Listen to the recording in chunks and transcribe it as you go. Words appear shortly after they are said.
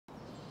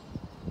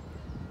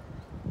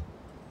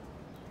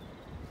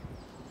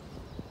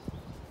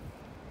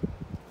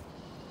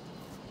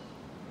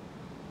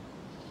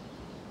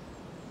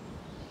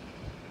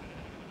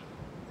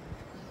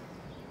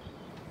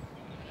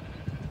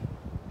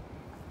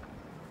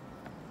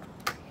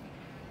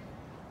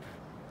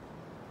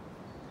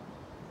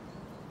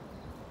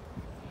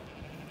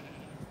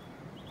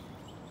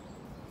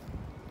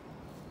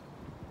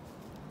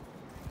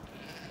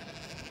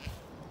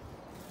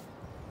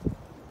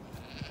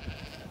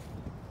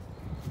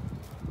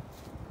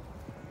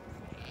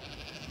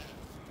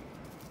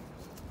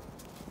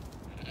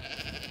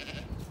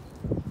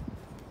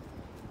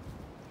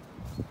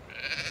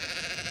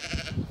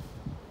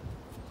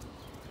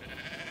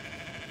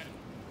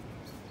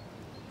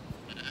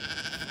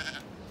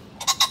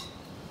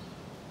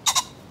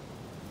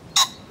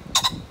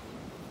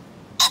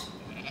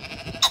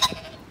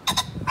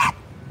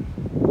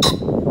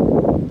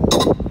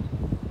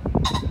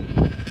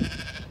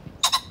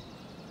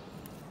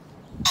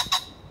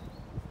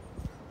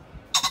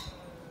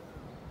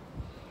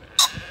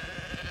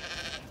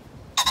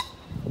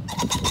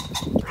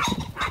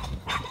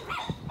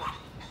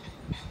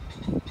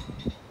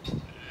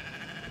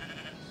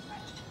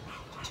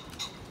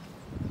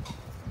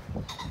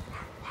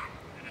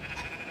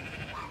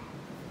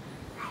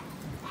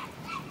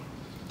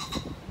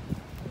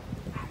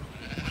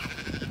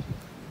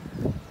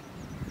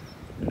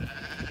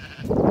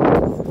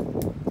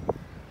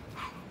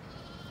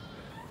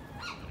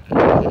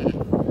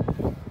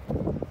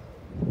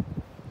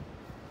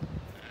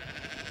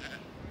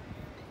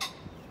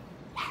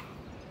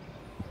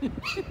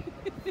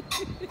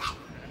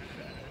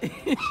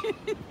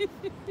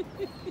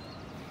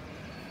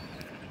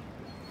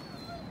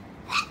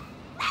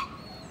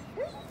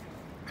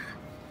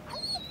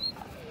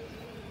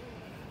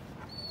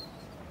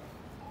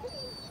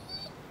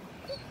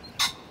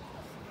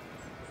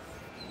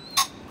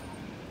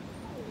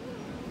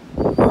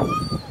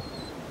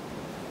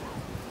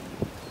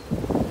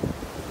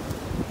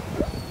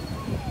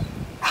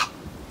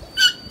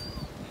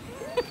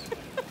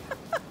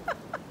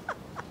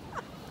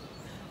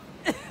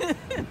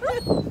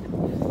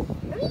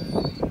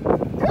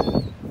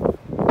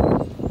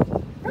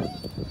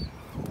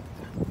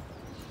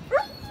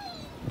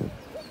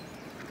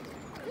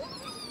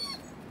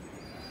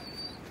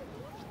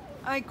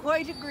I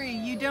quite agree.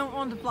 You don't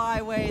want to fly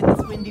away in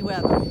this windy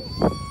weather.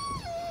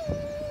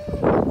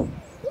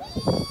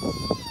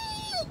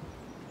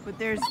 But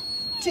there's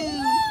two.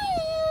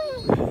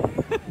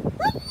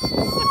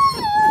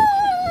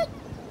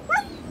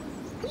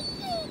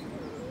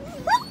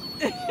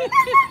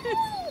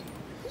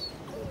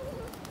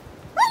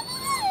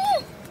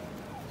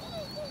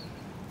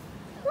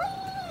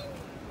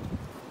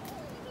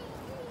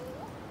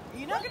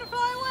 You're not going to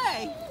fly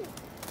away.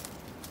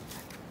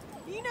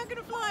 You're not going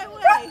to fly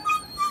away.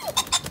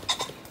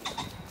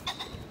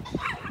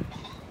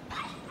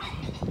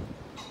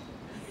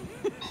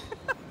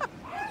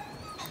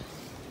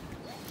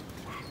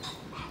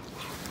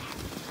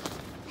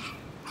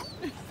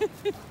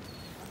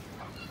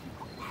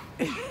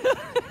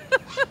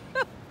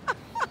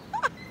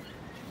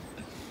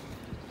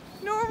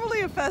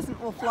 Normally a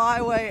pheasant will fly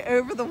away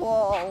over the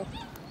wall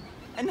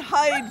and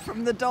hide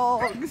from the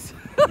dogs.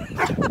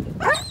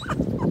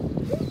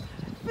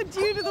 But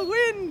due to the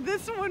wind,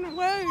 this one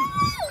won't.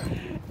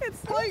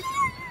 It's like,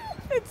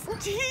 it's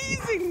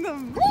teasing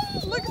them.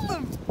 Look at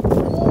them.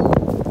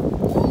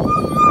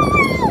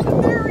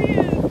 And there he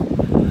is.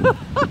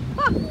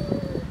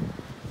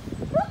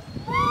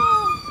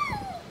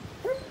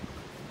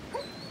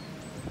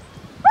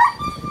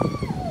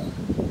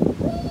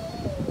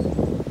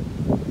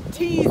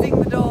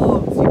 Teasing the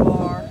dogs, you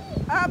are.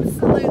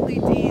 Absolutely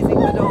teasing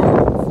the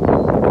dogs.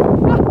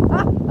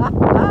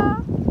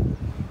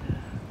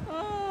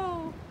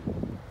 Oh,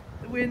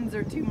 the winds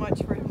are too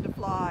much for him to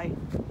fly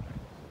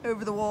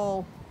over the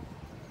wall.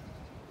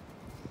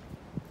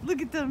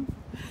 Look at them.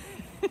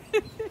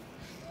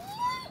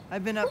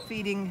 I've been up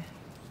feeding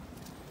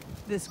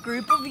this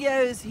group of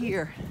ewes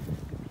here.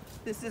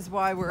 This is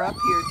why we're up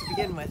here to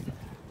begin with.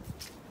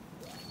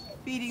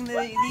 Feeding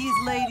these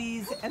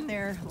ladies and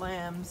their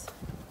lambs.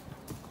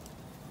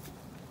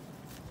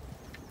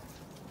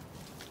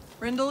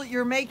 Brindle,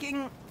 you're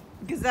making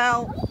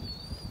Gazelle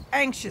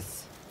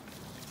anxious,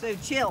 so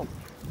chill.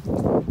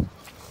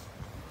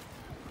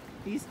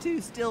 These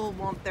two still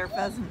want their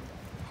pheasant.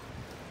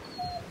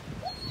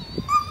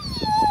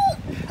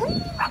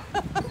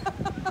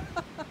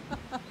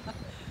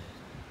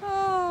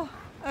 Oh,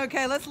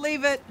 okay, let's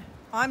leave it.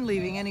 I'm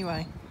leaving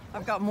anyway.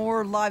 I've got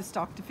more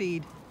livestock to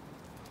feed.